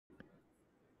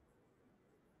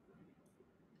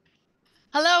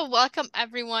Hello, welcome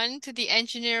everyone to the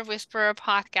Engineer Whisperer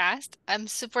podcast. I'm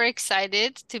super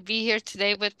excited to be here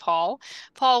today with Paul.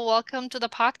 Paul, welcome to the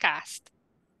podcast.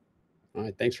 All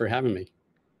right, thanks for having me.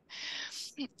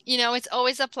 It's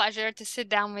always a pleasure to sit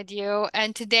down with you.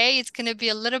 And today it's going to be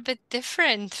a little bit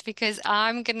different because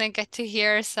I'm going to get to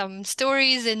hear some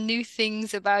stories and new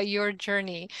things about your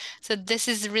journey. So this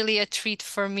is really a treat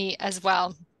for me as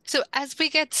well. So as we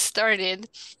get started,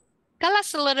 tell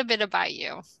us a little bit about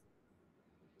you.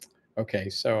 Okay,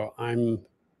 so I'm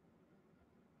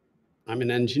an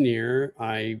engineer.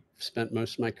 I spent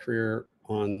most of my career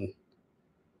on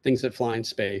things that fly in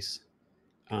space.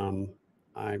 Um,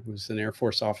 I was an Air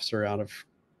Force officer out of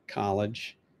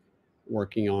college,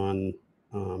 working on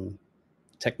um,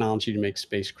 technology to make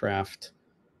spacecraft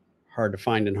hard to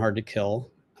find and hard to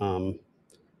kill. Um,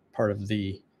 Part of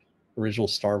the original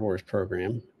Star Wars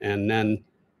program, and then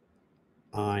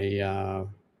I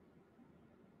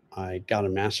I got a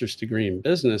master's degree in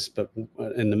business. But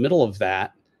in the middle of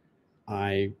that,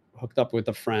 I hooked up with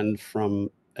a friend from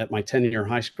at my 10-year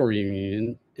high school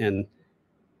reunion, and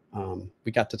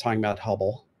we got to talking about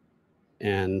Hubble.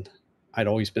 And I'd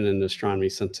always been into astronomy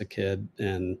since a kid,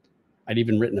 and I'd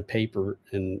even written a paper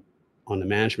on the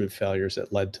management failures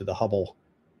that led to the Hubble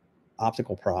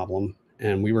optical problem.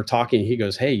 And we were talking. He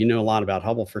goes, "Hey, you know a lot about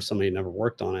Hubble for somebody who never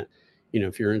worked on it.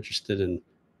 If you're interested in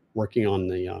working on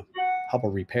the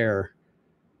Hubble repair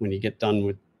when you get done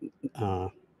with uh,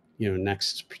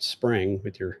 next spring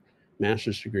with your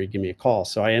master's degree, give me a call."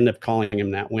 So I ended up calling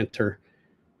him that winter.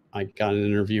 I got an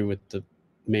interview with the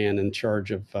man in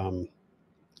charge of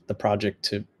the project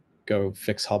to go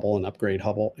fix Hubble and upgrade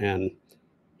Hubble, and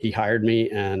he hired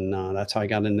me, and that's how I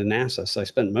got into NASA. So I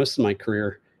spent most of my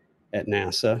career at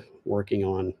NASA working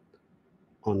on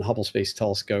the Hubble Space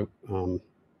Telescope, the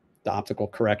optical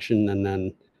correction, and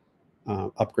then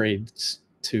upgrades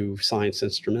to science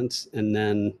instruments, and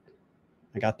then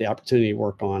I got the opportunity to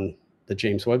work on the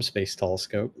James Webb Space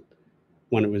Telescope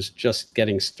when it was just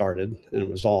getting started, and it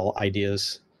was all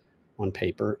ideas on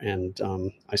paper. And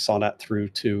I saw that through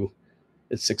to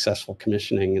its successful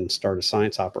commissioning and start of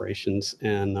science operations.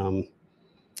 And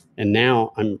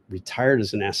now I'm retired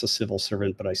as a NASA civil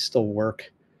servant, but I still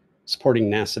work supporting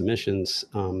NASA missions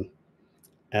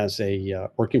as a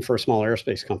working for a small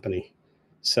aerospace company.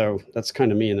 So that's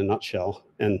kind of me in a nutshell.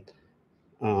 And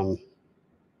um,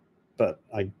 but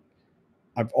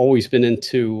I've always been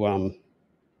into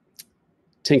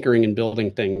tinkering and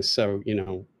building things. So,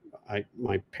 I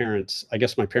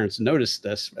guess my parents noticed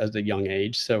this at a young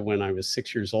age. So when I was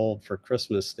 6 years old for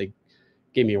Christmas, they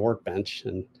gave me a workbench,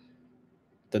 and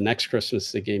the next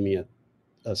Christmas they gave me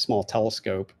a small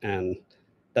telescope, and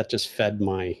that just fed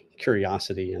my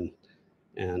curiosity. And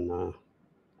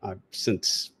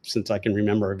since I can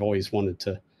remember, I've always wanted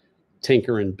to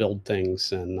tinker and build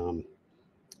things, and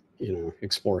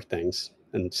explore things.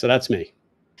 And so that's me.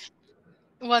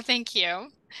 Well, thank you.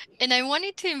 And I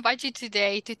wanted to invite you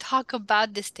today to talk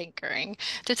about this tinkering,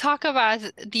 to talk about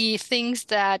the things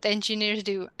that engineers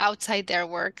do outside their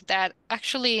work that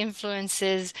actually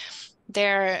influences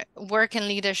their work and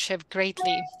leadership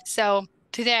greatly. So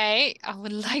today, I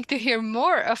would like to hear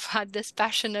more about this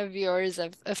passion of yours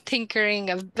of tinkering,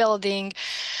 of building.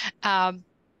 Um,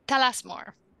 Tell us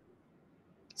more.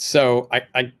 So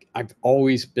I've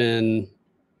always been,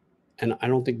 and I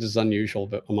don't think this is unusual,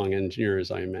 but among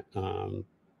engineers,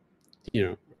 you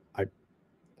know, I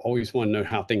always want to know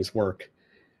how things work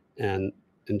and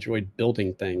enjoyed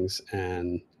building things.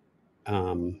 And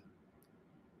um,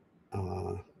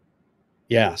 uh,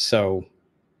 yeah, so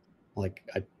like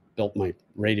I built my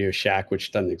Radio Shack,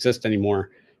 which doesn't exist anymore.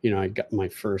 I got my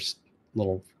first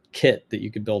little kit that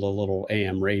you could build a little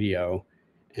AM radio,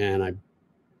 and I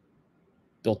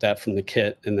built that from the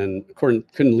kit. And then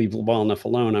couldn't leave well enough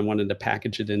alone. I wanted to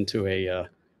package it into a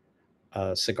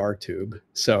cigar tube.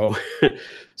 So,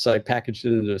 so I packaged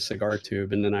it into a cigar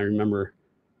tube, and then I remember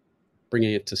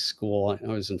bringing it to school. I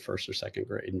was in first or second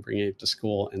grade, and bringing it to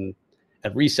school, and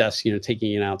at recess,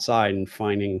 taking it outside and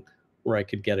finding where I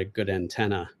could get a good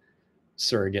antenna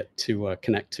surrogate to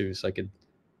connect to, so I could,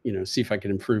 see if I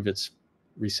could improve its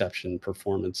reception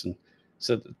performance. And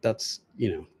so that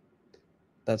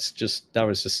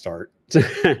was the start.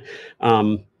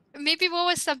 um, Maybe what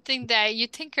was something that you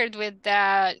tinkered with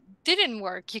that didn't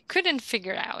work, you couldn't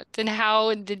figure out, and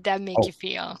how did that make you oh,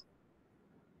 feel?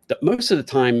 most of the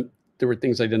time there were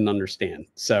things I didn't understand.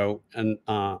 So, and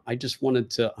I just wanted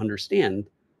to understand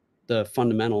the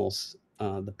fundamentals,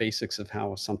 the basics of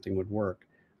how something would work.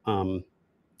 Um,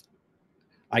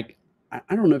 I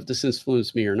I don't know if this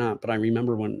influenced me or not, but I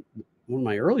remember when one of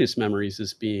my earliest memories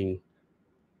is being,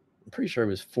 I'm pretty sure I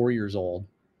was 4 years old,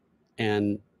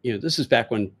 And this is back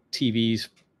when TVs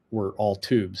were all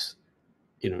tubes,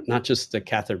 not just the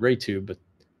cathode ray tube, but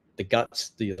the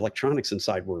guts, the electronics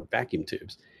inside were vacuum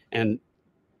tubes. And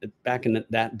back in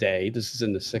that day, this is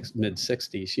in the mid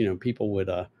 60s, people would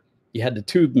you had the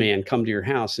tube man come to your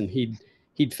house, and he'd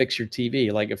fix your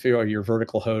TV. Like if your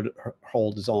vertical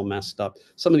hold is all messed up.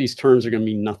 Some of these terms are going to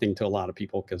mean nothing to a lot of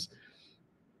people because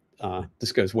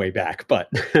this goes way back, but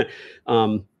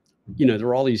there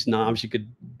were all these knobs you could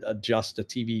adjust a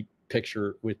TV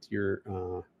picture with your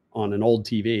on an old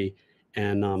TV,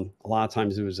 and a lot of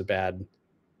times it was a bad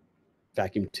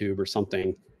vacuum tube or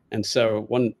something. And so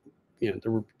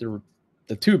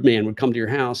the tube man would come to your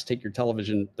house, take your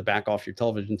television, the back off your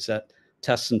television set,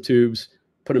 test some tubes,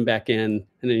 put them back in,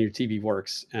 and then your TV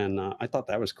works. And I thought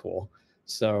that was cool.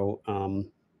 So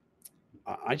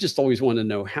I just always wanted to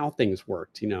know how things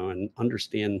worked, and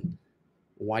understand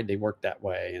why they work that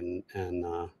way.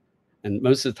 And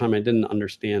most of the time I didn't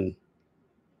understand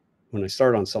when I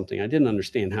started on something. I didn't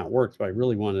understand how it worked, but I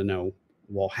really wanted to know,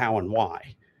 well, how and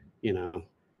why,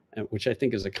 which I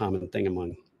think is a common thing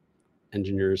among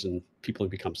engineers and people who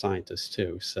become scientists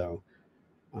too. So,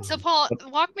 So Paul,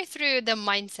 but, walk me through the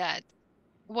mindset.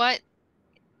 What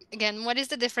Again, what is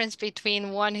the difference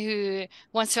between one who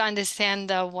wants to understand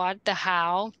the what, the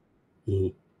how,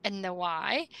 mhm. and the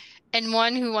why, and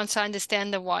one who wants to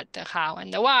understand the what, the how,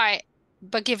 and the why,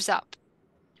 but gives up?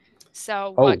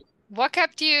 So Oh, what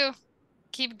kept you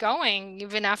keep going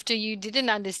even after you didn't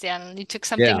understand? You took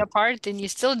something yeah. apart and you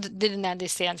still didn't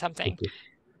understand something.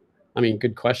 I mean,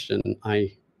 good question.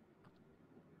 I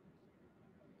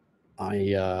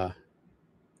I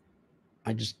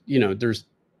just,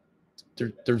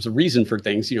 there's a reason for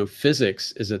things.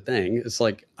 Physics is a thing. It's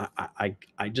like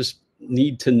I just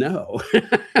need to know.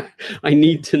 I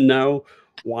need to know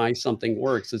why something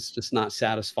works. It's just not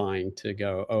satisfying to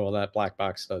go, oh, well, that black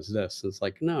box does this. It's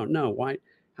like, no, no. Why?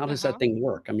 How does that Uh-huh. thing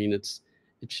work? I mean, it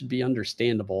should be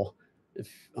understandable. If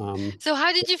So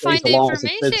how did it you obeys find the the laws of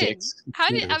information? physics, How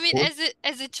did, I mean, huh?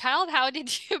 as a child, how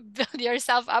did you build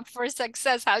yourself up for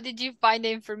success? How did you find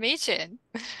the information?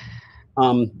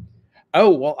 Um, oh,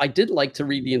 well, I did like to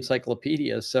read the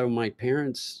encyclopedia. So my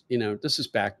parents, this is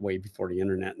back way before the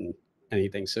internet and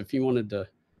anything. So if you wanted to,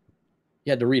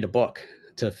 you had to read a book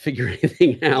to figure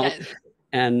anything out. Yes.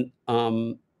 And,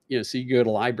 so you go to the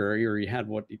library or you had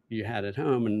what you had at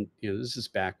home. And, this is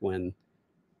back when,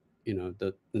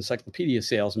 the encyclopedia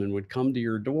salesman would come to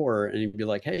your door and he'd be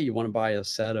like, hey, you want to buy a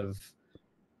set of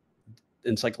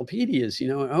encyclopedias?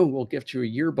 Oh, we'll gift you a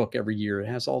yearbook every year. It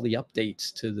has all the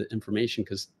updates to the information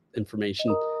because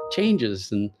information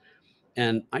changes.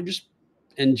 And I just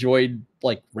enjoyed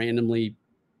like randomly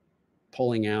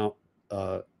pulling out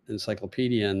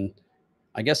encyclopedia, and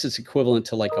I guess it's equivalent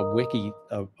to like a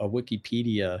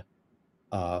Wikipedia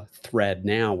thread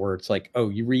now, where it's like, oh,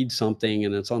 you read something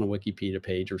and it's on a Wikipedia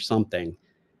page or something,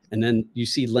 and then you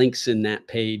see links in that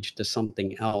page to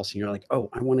something else, and you're like, oh,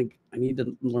 I need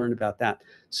to learn about that.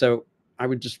 So I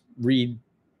would just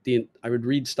I would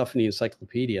read stuff in the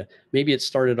encyclopedia. Maybe it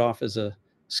started off as a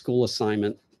school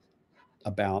assignment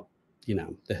about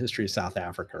the history of South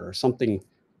Africa or something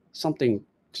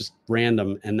just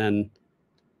random, and then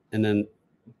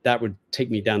that would take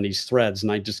me down these threads,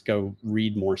 and I just go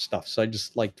read more stuff. So I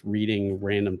just liked reading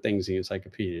random things in the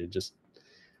encyclopedia, just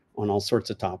on all sorts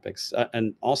of topics.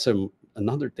 And also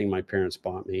another thing my parents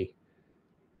bought me.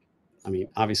 I mean,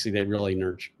 obviously they really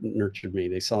nurtured me.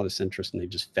 They saw this interest and they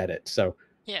just fed it. So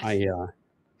Yes. I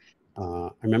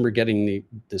remember getting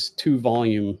this 2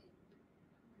 volume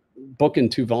book in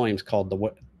 2 volumes called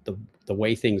the the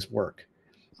way things work,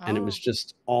 and it was Oh,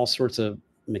 just all sorts of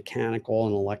mechanical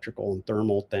and electrical and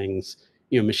thermal things,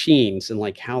 machines and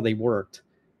like how they worked.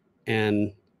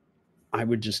 And I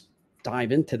would just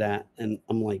dive into that, and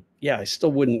I'm like, yeah, I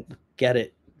still wouldn't get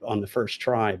it on the first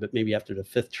try, but maybe after the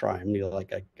fifth try, I'm be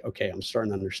like, okay, I'm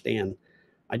starting to understand.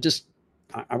 I just,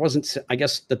 I wasn't. I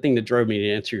guess the thing that drove me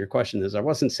to answer your question is I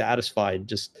wasn't satisfied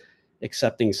just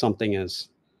accepting something as,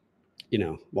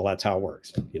 well, that's how it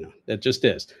works. It just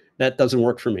is. That doesn't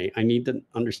work for me. I need to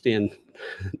understand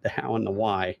the how and the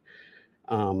why,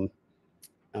 um,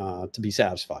 to be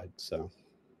satisfied. So,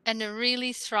 and a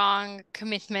really strong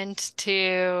commitment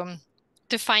to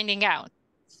finding out.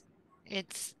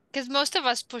 It's because most of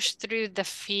us push through the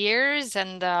fears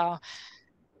and the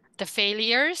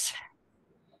failures.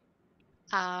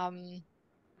 Um,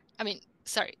 I mean,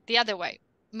 sorry, the other way.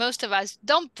 Most of us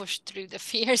don't push through the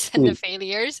fears and the mm,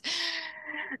 failures,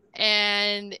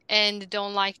 and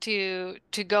don't like to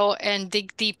go and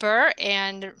dig deeper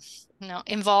and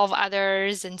involve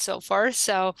others and so forth.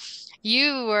 So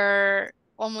you were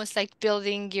almost like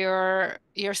building your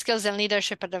skills and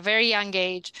leadership at a very young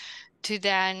age to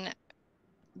then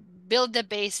build the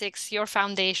basics, your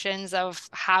foundations of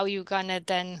how you're gonna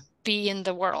then be in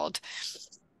the world.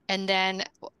 And then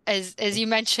as you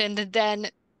mentioned, then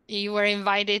you were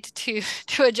invited to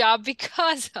to a job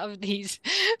because of these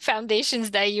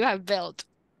foundations that you have built.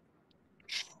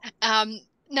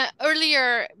 Now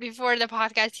earlier before the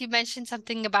podcast, you mentioned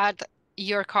something about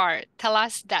your car. Tell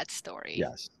us that story.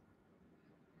 Yes.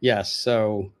 Yes.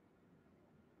 So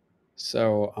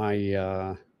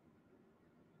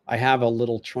I have a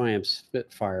little Triumph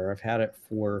Spitfire. I've had it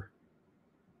for,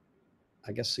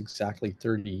 I guess, exactly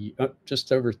 30,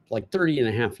 just over like 30 and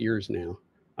a half years now.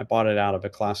 I bought it out of a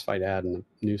classified ad in the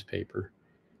newspaper.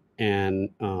 And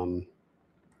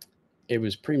it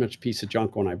was pretty much a piece of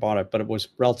junk when I bought it, but it was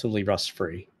relatively rust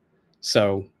free.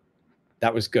 So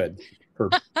that was good for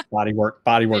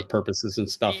bodywork purposes and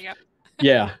stuff. Yeah.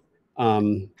 Yeah.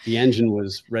 The engine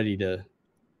was ready to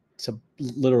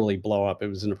literally blow up. It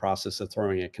was in the process of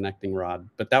throwing a connecting rod,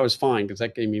 but that was fine because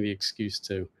that gave me the excuse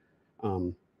to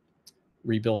um,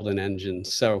 rebuild an engine.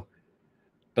 So,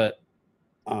 but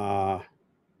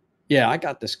yeah, I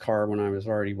got this car when I was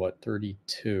already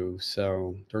 32,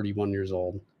 so 31 years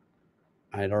old.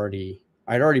 I'd already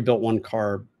built one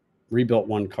car, rebuilt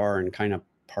one car, and kind of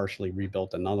partially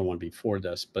rebuilt another one before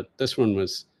this. But this one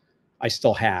was, I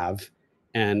still have,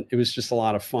 and it was just a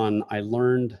lot of fun. I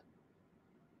learned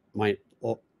my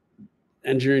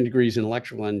engineering degrees in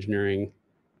electrical engineering,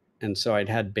 and so I'd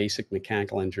had basic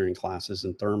mechanical engineering classes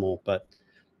and thermal. But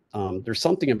there's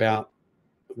something about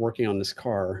working on this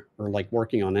car, or like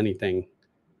working on anything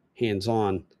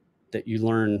hands-on, that you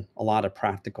learn a lot of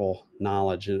practical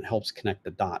knowledge, and it helps connect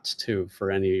the dots too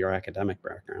for any of your academic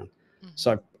background.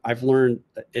 So I've learned,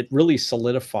 it really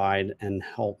solidified and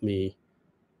helped me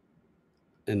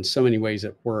in so many ways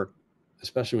at work,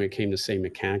 especially when it came to, say,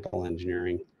 mechanical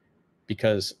engineering,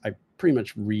 because I pretty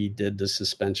much redid the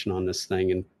suspension on this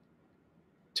thing and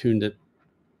tuned it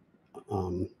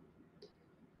to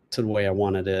the way I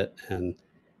wanted it. And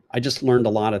I just learned a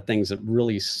lot of things that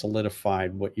really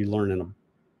solidified what you learn in a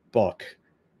book,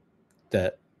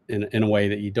 that in a way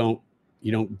that you don't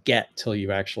get till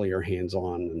you actually are hands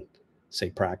on and, say,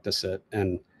 practice it.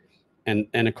 And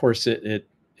of course it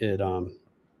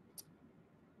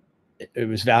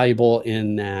was valuable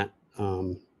in that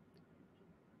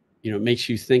it makes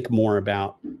you think more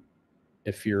about,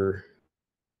 if you're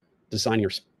designing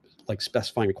your, like,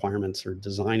 specifying requirements or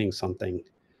designing something,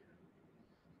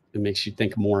 it makes you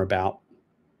think more about,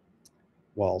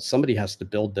 well, somebody has to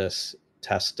build this,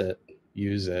 test it,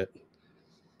 use it.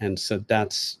 And so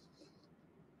that's,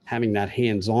 having that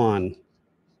hands on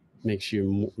makes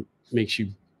you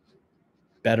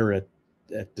better at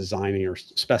designing or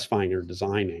specifying or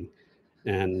designing,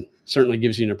 and certainly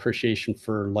gives you an appreciation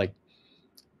for, like,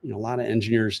 a lot of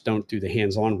engineers don't do the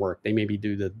hands-on work. They maybe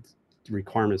do the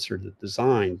requirements or the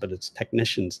design, but it's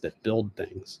technicians that build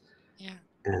things Yeah.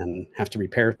 and have to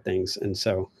repair things. And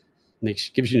so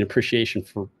gives you an appreciation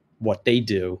for what they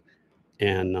do.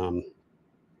 And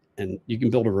you can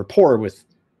build a rapport with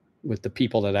the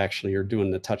people that actually are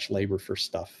doing the touch labor for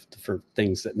stuff, for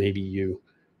things that maybe you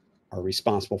are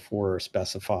responsible for or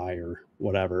specify or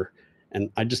whatever. And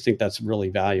I just think that's really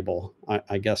valuable.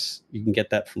 I guess you can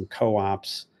get that from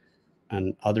co-ops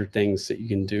and other things that you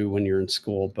can do when you're in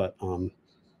school. But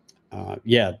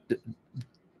yeah,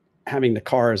 having the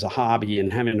car as a hobby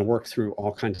and having to work through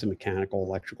all kinds of mechanical,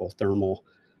 electrical, thermal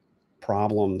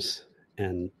problems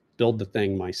and build the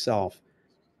thing myself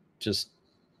just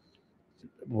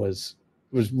was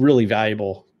really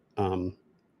valuable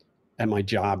at my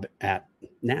job at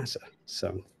NASA.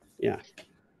 So yeah.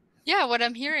 Yeah, what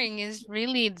I'm hearing is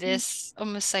really this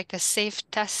almost like a safe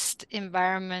test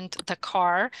environment. The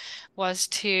car was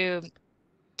to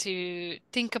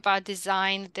think about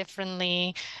design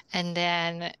differently and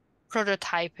then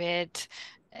prototype it,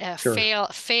 Sure.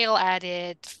 fail at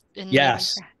it, and maybe.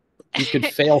 Yes, you could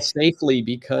fail safely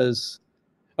because,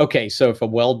 okay, so if a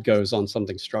weld goes on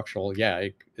something structural, yeah,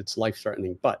 it's life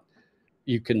threatening, but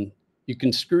you can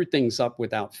screw things up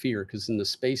without fear, because in the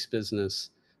space business,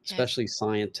 Yes, especially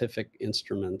scientific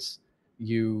instruments,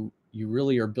 you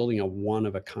really are building a one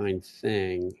of a kind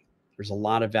thing. There's a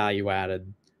lot of value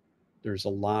added. There's a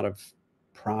lot of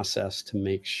process to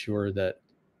make sure that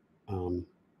um,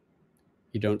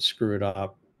 you don't screw it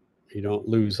up. You don't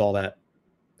lose all that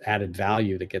added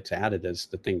value that gets added as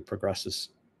the thing progresses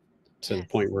to the yes,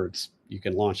 point where you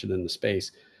can launch it into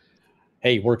space.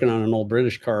 Hey, working on an old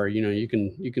British car, you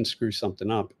can screw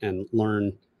something up and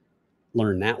learn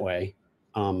that way.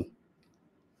 Um,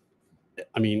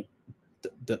 I mean,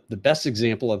 the best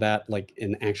example of that, like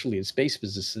actually in space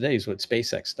business today, is what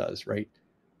SpaceX does, right?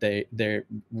 They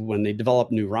when they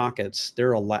develop new rockets,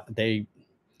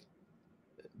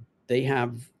 they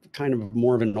have kind of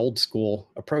more of an old school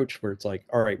approach where it's like,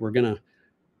 all right, we're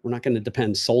not going to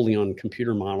depend solely on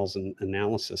computer models and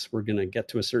analysis. We're going to get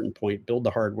to a certain point, build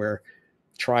the hardware,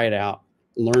 try it out,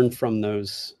 learn from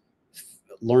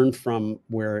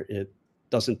where it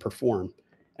doesn't perform,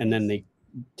 and then they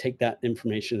take that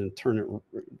information and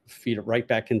feed it right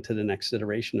back into the next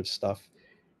iteration of stuff.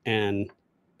 And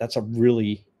that's a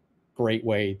really great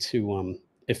way to,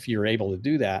 if you're able to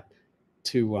do that,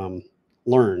 to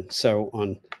learn.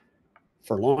 So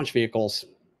for launch vehicles,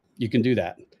 you can do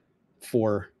that.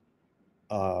 For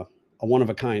a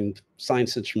one-of-a-kind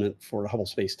science instrument for the Hubble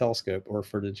Space Telescope or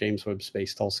for the James Webb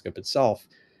Space Telescope itself,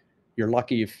 you're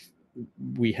lucky if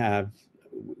we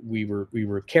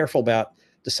were careful about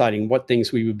deciding what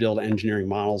things we would build engineering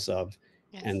models of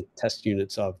Yes. and test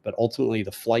units of. But ultimately,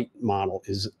 the flight model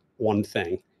is one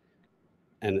thing,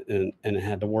 and it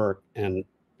had to work. And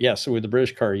yeah, so with the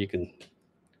British car, you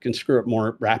can screw it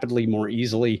more rapidly, more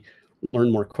easily,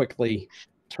 learn more quickly,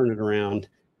 turn it around,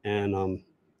 and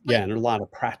yeah, and there are a lot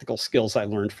of practical skills I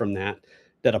learned from that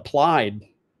applied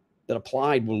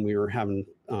when we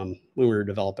were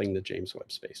developing the James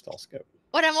Webb Space Telescope.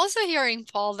 What I'm also hearing,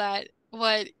 Paul, that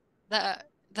what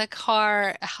the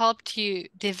car helped you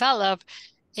develop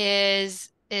is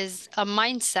a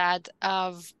mindset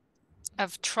of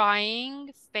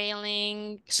trying,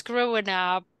 failing, screwing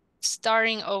up,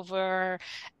 starting over,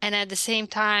 and at the same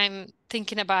time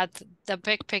thinking about the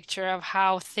big picture of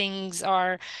how things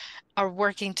are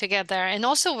working together. And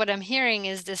also what I'm hearing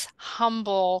is this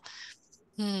humble,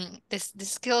 this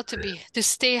skill to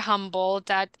stay humble,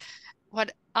 that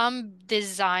what I'm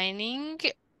designing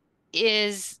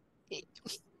is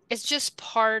it's just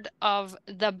part of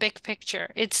the big picture.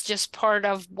 It's just part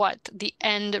of what the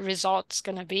end result's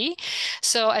gonna be.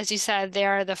 So as you said,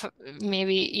 there are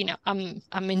maybe, I'm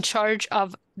in charge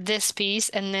of this piece,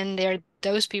 and then there are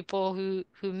those people who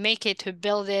make it, who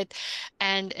build it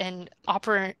and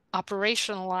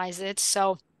operationalize it.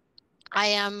 So I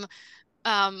am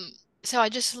so I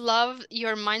just love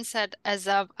your mindset as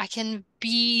of I can be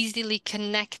easily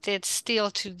connected still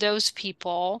to those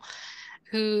people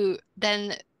who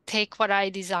then take what I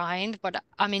designed, what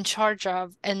I'm in charge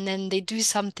of, and then they do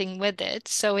something with it.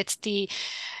 So it's the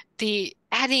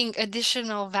adding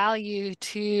additional value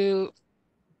to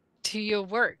your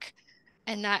work.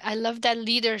 And I love that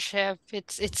leadership.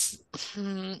 It's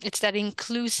that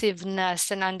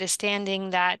inclusiveness and understanding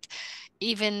that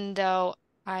even though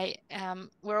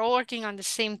we're all working on the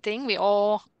same thing, we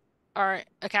all are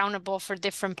accountable for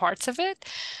different parts of it,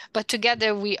 but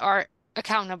together we are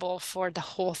accountable for the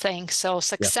whole thing. So Yeah.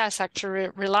 success actually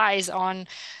relies on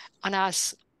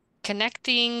us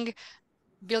connecting,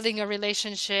 building a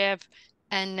relationship,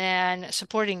 and then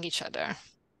supporting each other.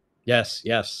 Yes.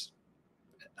 Yes.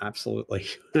 Absolutely.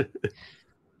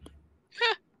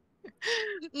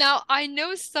 Now, I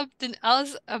know something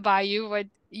else about you. What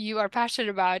you are passionate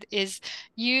about is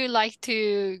you like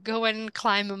to go and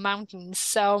climb mountains.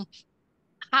 So,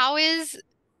 how is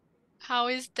how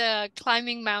is the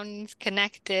climbing mountains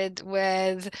connected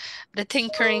with the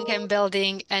tinkering and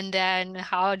building? And then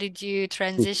how did you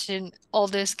transition all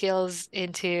those skills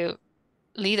into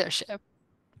leadership?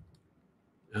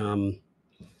 Um,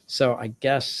 so I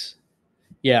guess,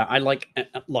 yeah, I like,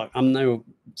 look, I'm no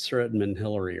Sir Edmund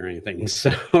Hillary or anything.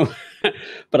 So,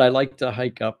 but I like to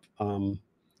hike up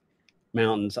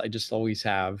mountains. I just always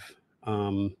have.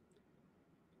 Um,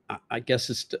 I guess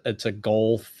it's a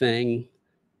goal thing.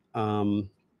 Um,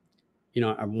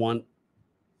 I want,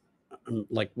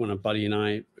 like when a buddy and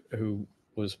I, who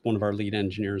was one of our lead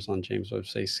engineers on James Webb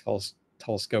Space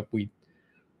Telescope, we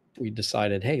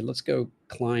decided, hey, let's go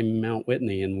climb Mount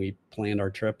Whitney, and we planned our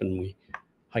trip, and we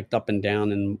hiked up and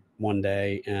down in one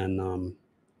day, and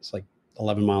it's like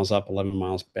 11 miles up, 11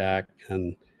 miles back,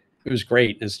 and it was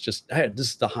great. It's just, hey, this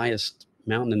is the highest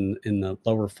mountain in the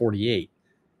lower 48,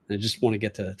 and I just want to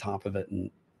get to the top of it,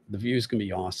 and the view is gonna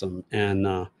be awesome.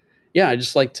 And yeah, I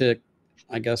just like to,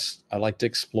 I guess I like to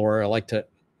explore. I like to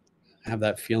have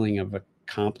that feeling of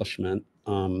accomplishment.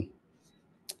 Um,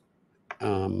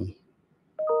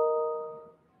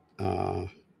 uh,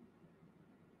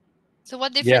 So,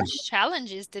 what yeah, different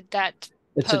challenges did that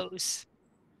it's a pose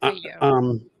for uh, you?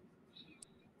 um,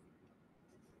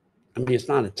 I mean, it's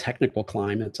not a technical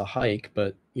climb, it's a hike,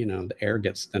 but the air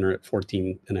gets thinner at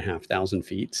 14,500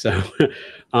 feet. So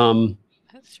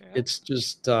That's true. it's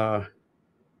just,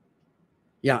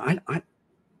 yeah,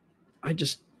 I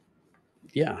just,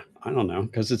 Yeah, I don't know,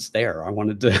 because it's there. I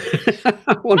wanted to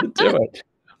I want to do it.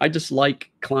 I just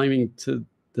like climbing to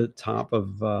the top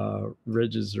of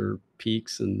ridges or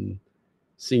peaks and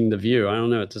seeing the view. I don't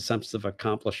know. It's a sense of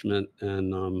accomplishment,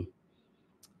 and um,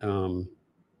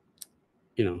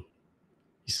 you know,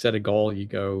 you set a goal, you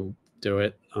go do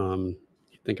it.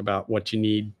 You think about what you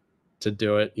need to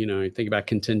do it. You think about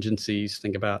contingencies.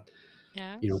 Think about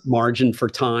Yes. margin for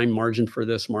time, margin for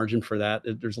this, margin for that.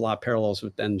 There's a lot of parallels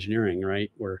with engineering,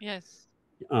 right? Where Yes.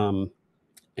 um,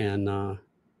 and uh,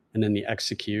 and then you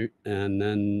execute, and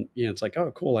then it's like,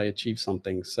 oh, cool, I achieved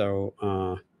something. So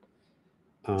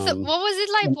So um, what was it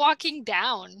like walking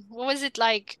down? What was it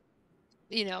like,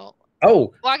 you know,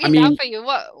 oh, I walking down mean, for you?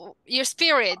 What your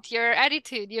spirit, your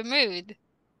attitude, your mood?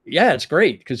 yeah, it's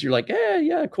great because you're like,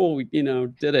 yeah, cool, we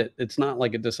did it. It's not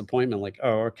like a disappointment, like,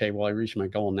 oh, okay, well, I reached my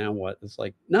goal, now what? It's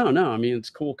like, no, I mean, it's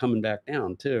cool coming back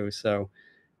down too. So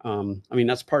I mean,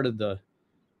 that's part of the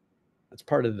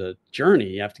journey.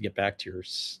 You have to get back to your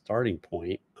starting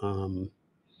point.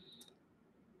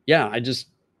 Yeah, I don't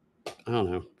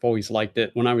know. I've always liked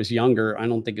it. When I was younger, I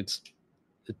don't think it's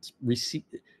rece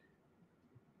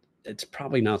it's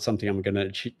probably not something I'm going to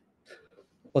achieve.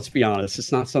 Let's be honest,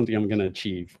 it's not something I'm going to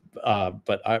achieve.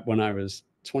 But when I was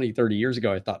 20, 30 years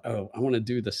ago, I thought, oh, I want to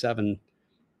do the seven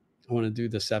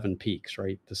peaks,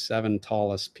 right? The seven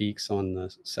tallest peaks on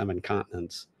the seven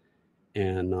continents.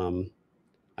 And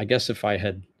I guess if I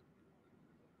had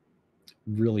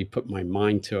really put my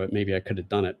mind to it, maybe I could have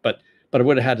done it. But I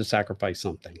would have had to sacrifice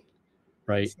something,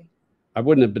 I right? see. I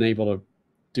wouldn't have been able to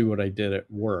do what I did at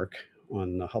work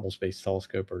on the Hubble Space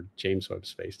Telescope or James Webb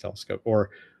Space Telescope, or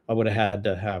I would have had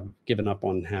to have given up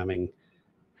on having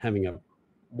a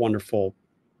wonderful,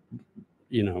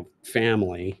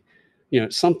 family.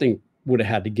 Something would have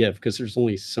had to give because there's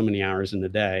only so many hours in the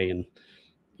day, and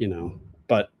you know,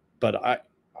 but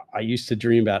I used to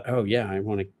dream about, oh yeah, I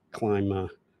want to climb,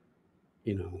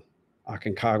 you know,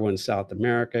 Aconcagua in South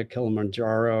America,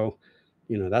 Kilimanjaro.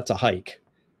 That's a hike.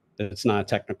 It's not a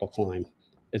technical climb.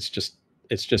 It's just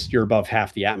you're above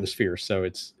half the atmosphere, so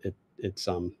it's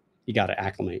you got to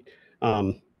acclimate.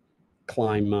 Um,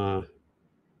 Climb, oh,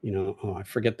 I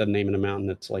forget the name of the mountain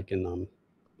that's like in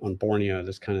on Borneo.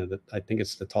 That's kind of I think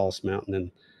it's the tallest mountain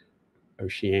in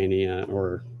Oceania,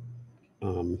 or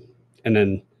um, and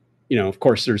then of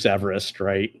course there's Everest,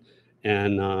 right?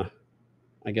 And I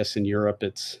guess in Europe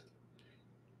it's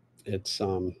I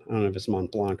don't know if it's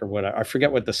Mont Blanc or what. I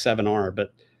forget what the seven are,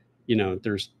 but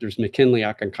there's McKinley,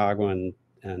 Aconcagua,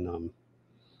 and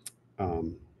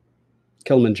um,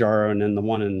 Kilimanjaro, and then the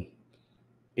one in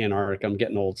Antarctica. I'm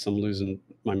getting old, so I'm losing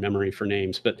my memory for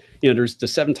names. But there's the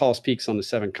seven tallest peaks on the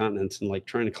seven continents, and like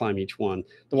trying to climb each one.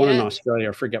 The one in Yes. Australia,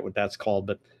 I forget what that's called,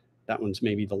 but that one's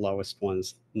maybe the lowest one,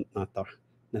 not the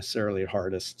necessarily the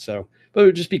hardest. So, but it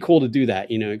would just be cool to do that.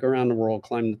 Go around the world,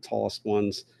 climb the tallest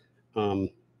ones. Um,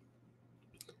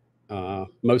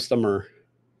 most of them are,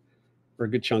 or a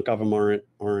good chunk of them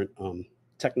aren't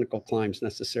technical climbs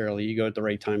necessarily. You go at the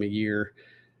right time of year,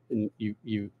 and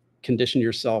you condition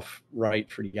yourself right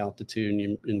for the altitude, and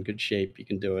you're in good shape, you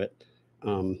can do it.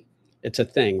 Um, it's a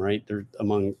thing, right? They're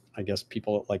among, I guess,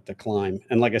 people that like to climb.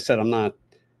 And like I said, I'm not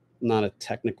a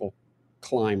technical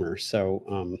climber, so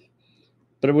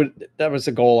but that was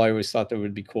a goal. I always thought that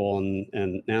would be cool,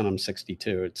 and now I'm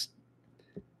 62.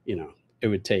 You know, it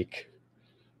would take.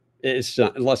 It's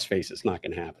not, let's face it, it's not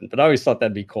going to happen. But I always thought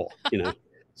that'd be cool.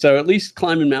 So at least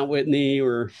climbing Mount Whitney,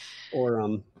 or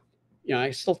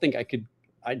I still think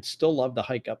I'd still love to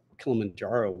hike up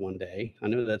Kilimanjaro one day. I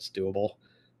know that's doable.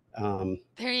 Um,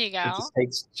 There you it go.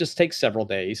 just takes several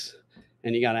days,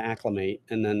 and you got to acclimate.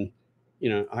 And then,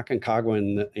 Aconcagua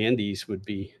and the Andes would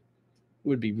be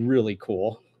really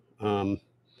cool. Um,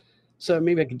 so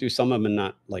maybe I could do some of them and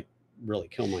not like really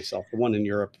kill myself. The one in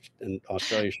Europe and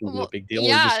Australia shouldn't be a Well, big deal.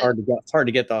 They're just yeah. hard to get. It's hard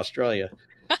to get to Australia.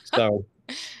 So,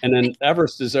 and then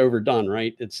Everest is overdone,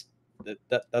 right?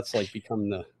 That's like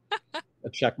become a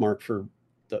check mark for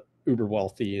the uber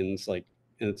wealthy, and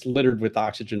it's littered with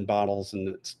oxygen bottles,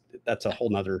 and that's a whole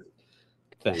nother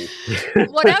thing.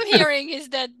 What I'm hearing is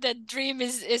that that dream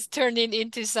is turning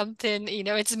into something,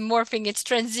 it's morphing, it's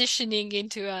transitioning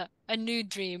into a new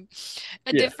dream,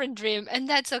 a Yeah, different dream, and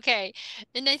that's okay.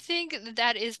 And I think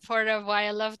that is part of why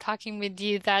I love talking with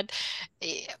you, that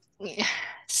eh,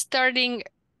 starting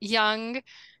young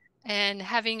and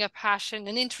having a passion,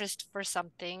 an interest for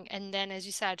something, and then, as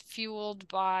you said, fueled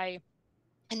by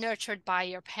and nurtured by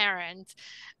your parents,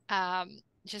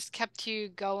 just kept you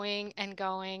going and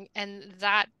going. And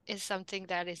that is something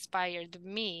that inspired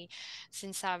me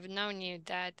since I've known you,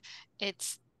 that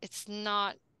it's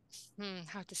not,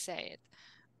 how to say it.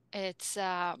 It's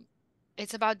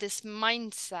it's about this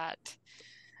mindset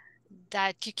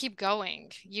that you keep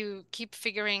going, you keep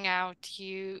figuring out,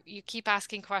 you keep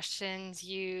asking questions,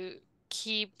 you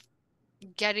keep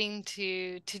getting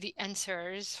to the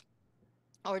answers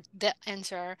or the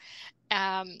answer.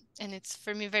 And it's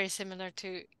for me very similar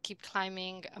to keep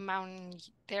climbing a mountain.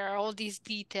 There are all these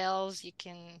details. You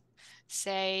can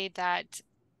say that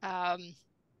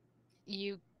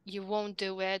you won't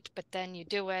do it, but then you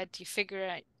do it. You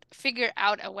figure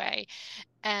out a way.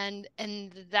 And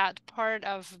that part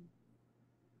of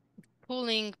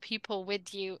pulling people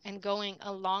with you and going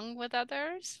along with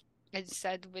others, as you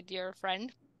said with your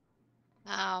friend,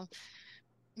 um,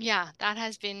 yeah, that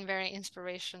has been very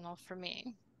inspirational for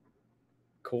me.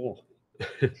 Cool.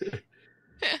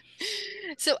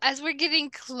 So as we're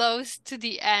getting close to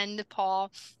the end,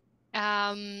 Paul,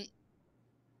 um,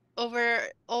 over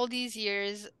all these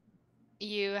years,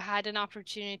 you had an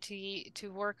opportunity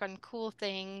to work on cool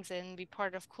things and be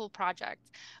part of cool projects.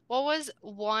 What was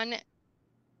one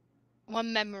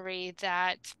memory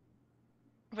that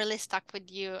really stuck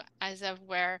with you as of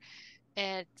where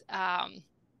it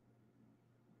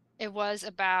it was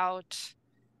about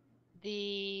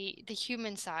the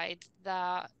human side,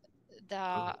 the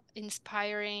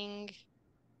inspiring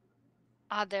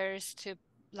others to,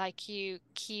 like you,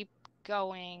 keep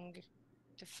going,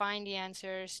 to find the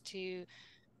answers, to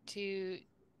to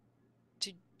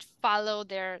follow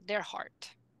their heart.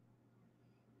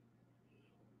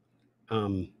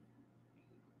 Um,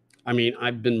 I mean,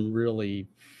 I've been really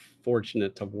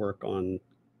fortunate to work on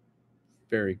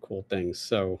very cool things.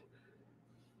 So,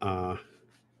 uh,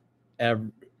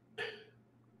 ev-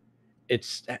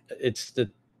 it's the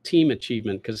team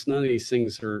achievement because none of these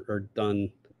things are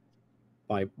done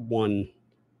by one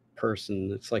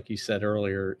person. It's like you said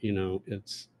earlier, you know,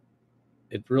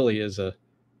 it really is a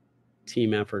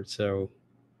team effort. So,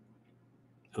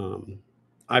 um,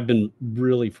 I've been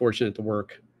really fortunate to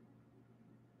work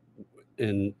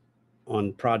in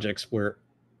on projects where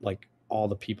like all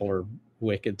the people are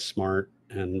wicked smart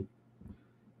and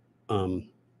um,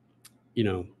 you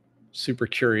know, super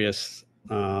curious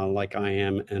like I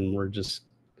am, and we're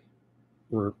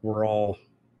all,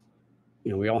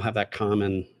 you know, we all have that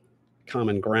common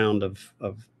ground of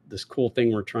this cool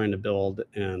thing we're trying to build,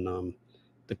 and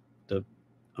the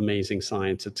amazing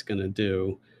science it's going to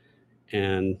do.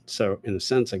 And so, in a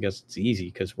sense, I guess it's easy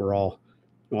because we all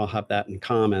have that in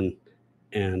common,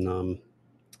 and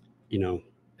you know,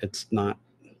 it's not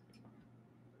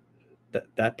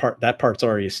that part's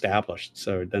already established.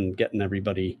 So then getting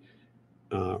everybody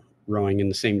uh, rowing in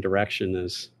the same direction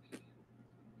is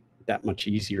that much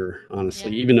easier,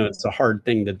 honestly, Yeah. even though it's a hard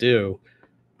thing to do.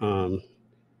 Um,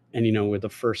 and you know, with a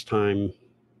first time,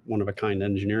 one of a kind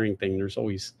engineering thing, there's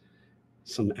always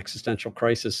some existential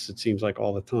crisis. It seems like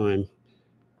all the time.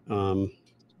 Um,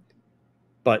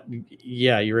 but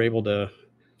yeah, you're able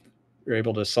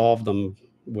to solve them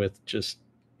with just,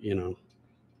 you know,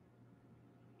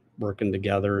 working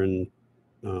together and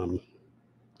um,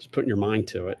 just putting your mind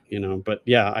to it, you know. But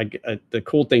yeah, the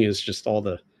cool thing is just all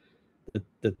the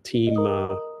team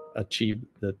achieve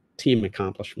the team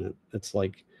accomplishment. It's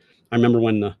like I remember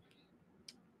when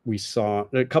we saw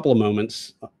a couple of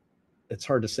moments. It's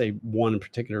hard to say one in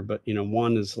particular, but you know,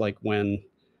 one is like when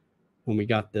we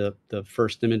got the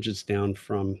first images down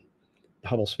from the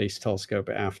Hubble Space Telescope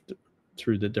after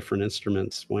through the different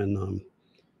instruments when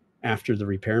after the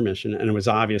repair mission, and it was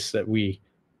obvious that we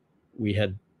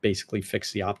had basically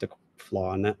fixed the optical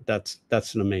flaw, and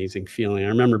that's an amazing feeling. I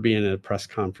remember being at a press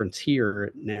conference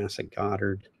here at NASA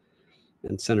Goddard,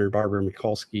 and Senator Barbara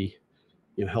Mikulski,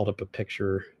 you know, held up a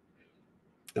picture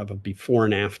of a before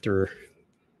and after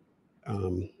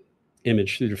um,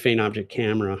 image through the faint object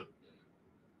camera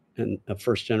and a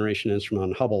first generation instrument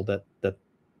on Hubble that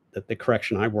the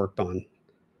correction I worked on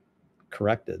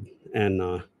corrected. And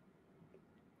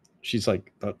she's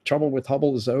like, the trouble with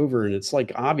Hubble is over, and it's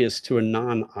like obvious to a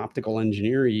non-optical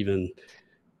engineer even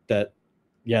that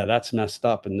yeah, that's messed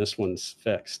up and this one's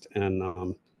fixed. And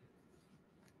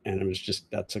it was just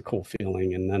that's a cool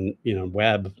feeling. And then you know,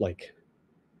 Webb, like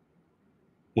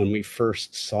when we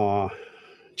first saw,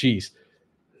 geez,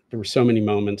 there were so many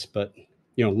moments, but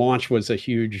you know, launch was a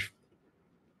huge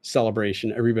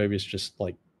celebration. Everybody was just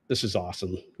like, "This is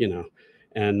awesome," you know,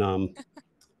 and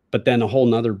but then a whole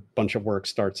nother bunch of work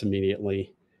starts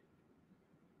immediately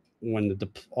when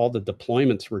all the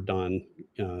deployments were done.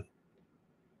 Uh,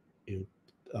 you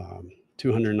know,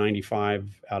 295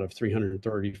 out of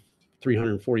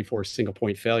 344 single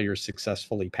point failures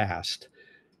successfully passed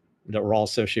that were all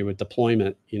associated with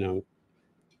deployment. You know,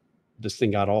 this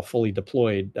thing got all fully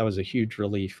deployed. That was a huge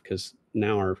relief because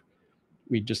now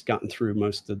we'd just gotten through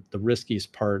most of the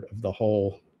riskiest part of the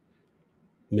whole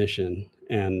mission,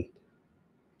 and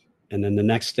then the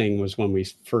next thing was when we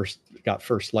first got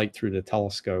first light through the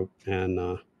telescope, and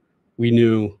we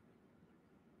knew,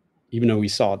 even though we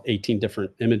saw 18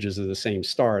 different images of the same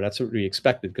star, that's what we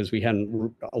expected because we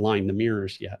hadn't aligned the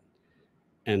mirrors yet.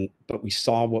 But we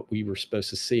saw what we were supposed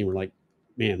to see, and we're like,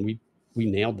 man, we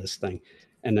nailed this thing.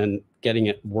 And then getting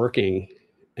it working,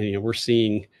 and we're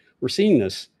seeing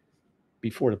this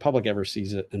before the public ever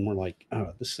sees it, and we're like,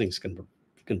 oh, this thing's gonna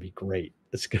be great.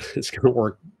 It's gonna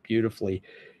work beautifully.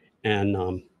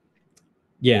 And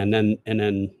yeah, and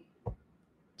then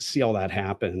see all that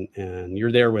happen, and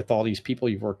you're there with all these people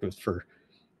you've worked with for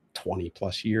 20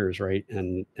 plus years, right?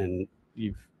 And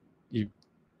you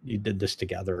you did this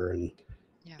together,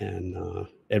 Yeah. and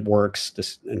it works.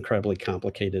 This incredibly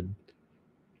complicated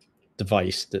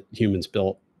device that humans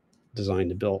designed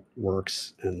to build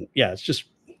works, and yeah, it's just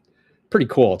pretty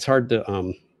cool. It's hard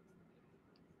to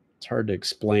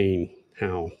explain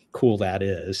how cool that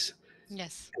is,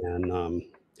 Yes. and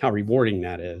how rewarding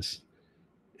that is,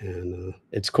 and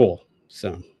it's cool.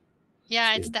 So Yeah,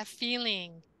 yeah, it's that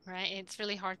feeling, right? It's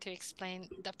really hard to explain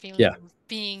the yeah, feeling of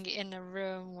being in a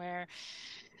room where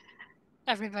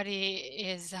everybody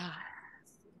is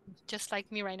just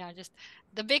like me right now, just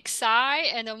the big sigh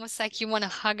and almost like you want to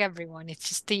hug everyone. It's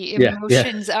just the yeah, yeah,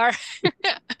 emotions are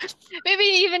maybe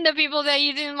even the people that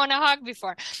you didn't want to hug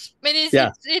before. But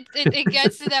yeah, it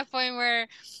gets to that point where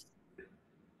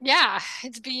yeah,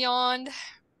 it's beyond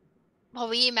what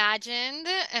we imagined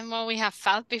and what we have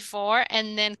felt before,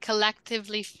 and then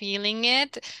collectively feeling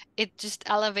it, it just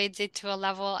elevates it to a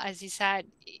level, as you said.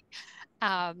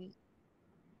 Um,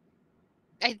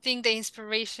 I think the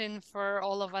inspiration for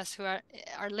all of us who are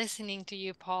listening to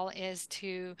you, Paul, is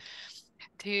to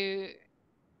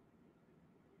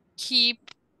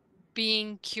keep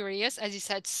being curious, as you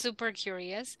said, super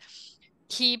curious.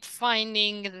 Keep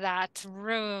finding that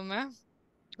room,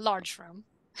 large room,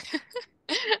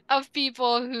 of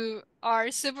people who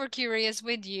are super curious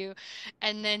with you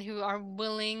and then who are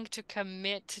willing to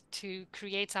commit to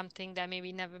create something that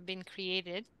maybe never been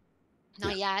created,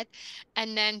 not yeah, yet,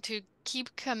 and then to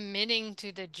keep committing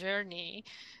to the journey,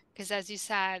 because as you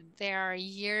said, there are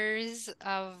years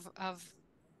of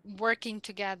working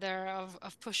together, of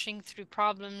pushing through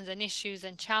problems and issues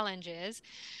and challenges,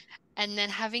 and then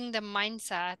having the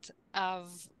mindset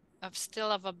of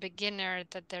still of a beginner,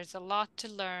 that there's a lot to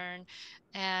learn,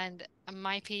 and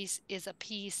my piece is a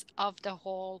piece of the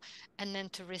whole, and then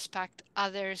to respect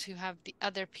others who have the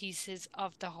other pieces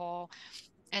of the whole.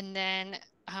 And then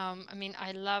I mean,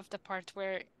 I love the part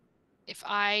where if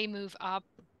I move up,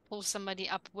 pull somebody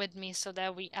up with me so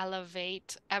that we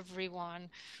elevate everyone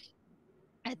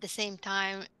at the same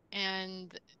time.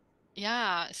 And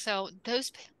yeah, so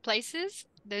those places,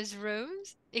 those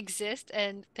rooms exist,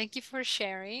 and thank you for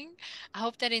sharing. I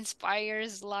hope that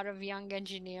inspires a lot of young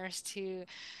engineers to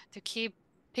keep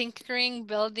tinkering,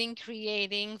 building,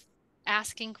 creating,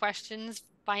 asking questions,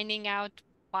 finding out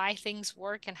why things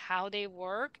work and how they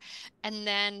work, and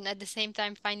then at the same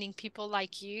time finding people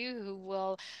like you who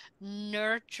will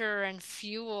nurture and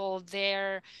fuel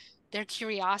their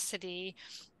curiosity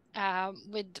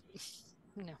with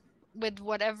you know with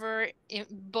whatever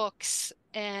books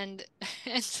and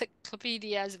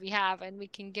encyclopedias we have and we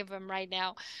can give them right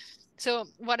now. So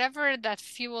whatever that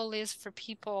fuel is for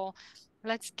people,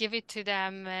 let's give it to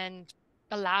them and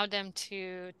allow them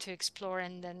to explore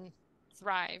and then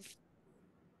thrive.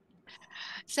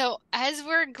 So as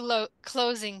we're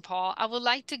closing, Paul, I would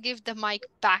like to give the mic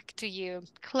back to you.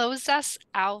 Close us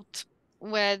out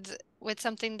with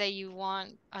something that you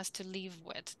want us to leave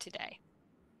with today.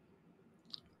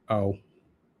 oh,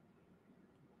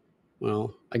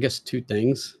 well, I guess two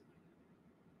things.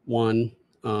 One,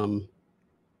 um,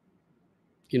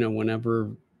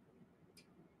 whenever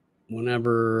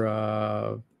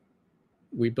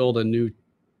we build a new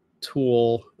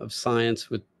tool of science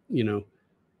with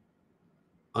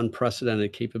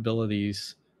unprecedented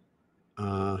capabilities,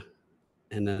 uh,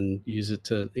 and then use it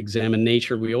to examine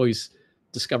nature, we always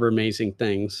discover amazing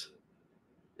things,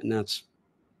 and that's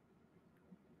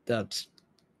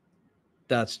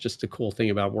that's just a cool thing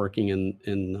about working in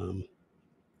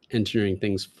engineering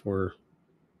things for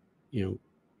you know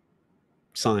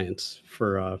science,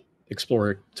 for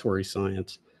exploratory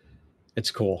science.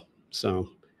 It's cool. So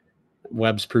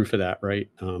Webb's proof of that, right?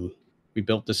 We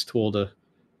built this tool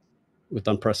with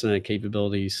unprecedented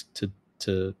capabilities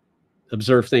to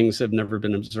observe things that have never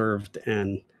been observed,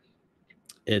 and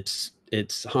it's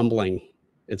humbling.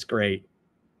 It's great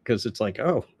because it's like,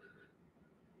 oh,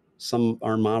 some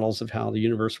our models of how the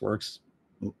universe works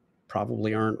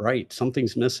probably aren't right.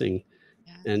 Something's missing,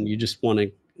 Yes. and you just want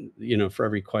to, for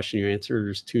every question you answer,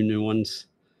 there's two new ones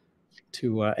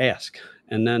to ask.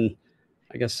 And then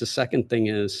I guess the second thing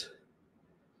is,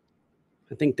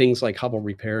 I think things like Hubble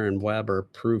Repair and Webb are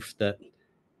proof that,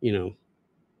 you know,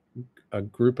 a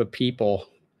group of people,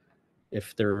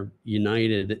 if they're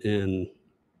united in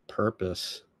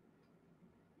purpose,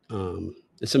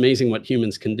 it's amazing what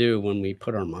humans can do when we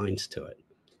put our minds to it.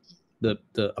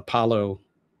 The Apollo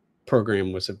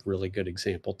program was a really good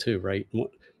example too, right?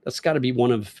 That's got to be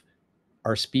one of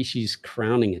our species'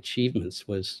 crowning achievements,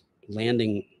 was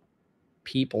landing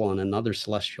people on another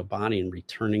celestial body and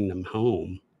returning them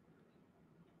home.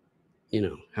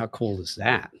 How Yeah. cool is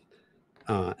that?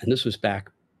 And this was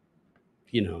back,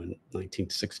 in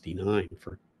 1969,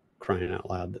 for crying out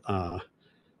loud.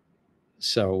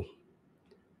 So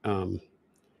um,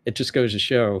 it just goes to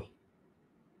show,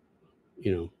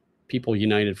 you know, people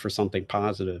united for something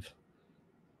positive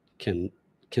can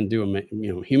do,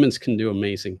 humans can do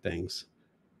amazing things,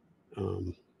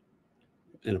 um,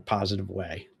 in a positive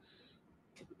way,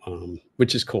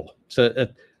 which is cool. So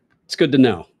it's good to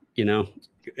know,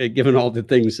 given all the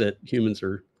things that humans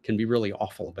can be really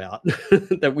awful about,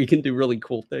 that we can do really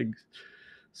cool things.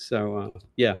 So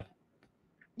yeah.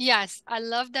 Yes, I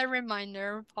love that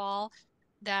reminder, Paul,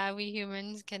 that we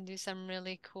humans can do some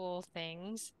really cool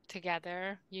things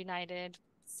together, united,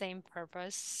 same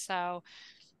purpose. So,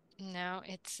 no,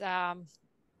 it's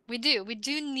we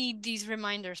do need these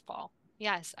reminders, Paul.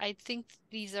 Yes, I think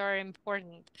these are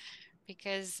important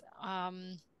because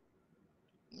mm,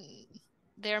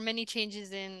 there are many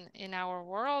changes in our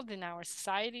world, in our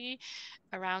society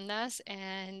around us,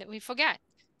 and we forget.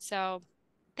 So,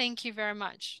 thank you very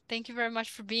much. Thank you very much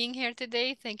for being here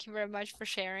today. Thank you very much for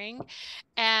sharing.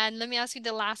 And let me ask you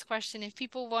the last question. If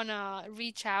people want to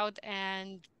reach out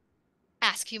and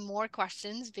ask you more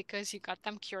questions because you got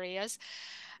them curious,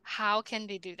 how can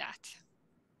they do that?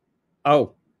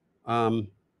 Oh, um,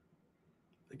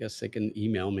 I guess they can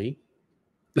email me.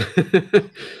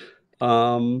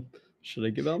 um, should I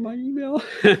give out my email?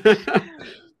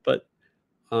 But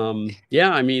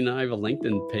yeah, I mean, I have a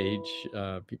LinkedIn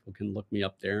page. People can look me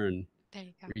up there and There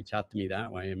you go. reach out to me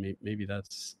that way. And maybe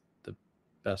that's the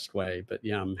best way. But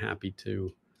yeah, I'm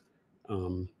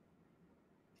um,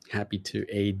 happy to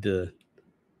aid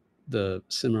the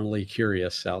similarly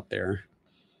curious out there.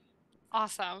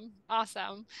 Awesome.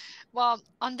 Awesome. Well,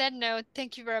 on that note,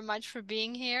 thank you very much for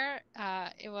being here.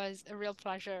 It was a real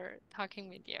pleasure talking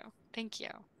with you. Thank you.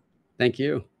 Thank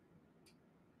you.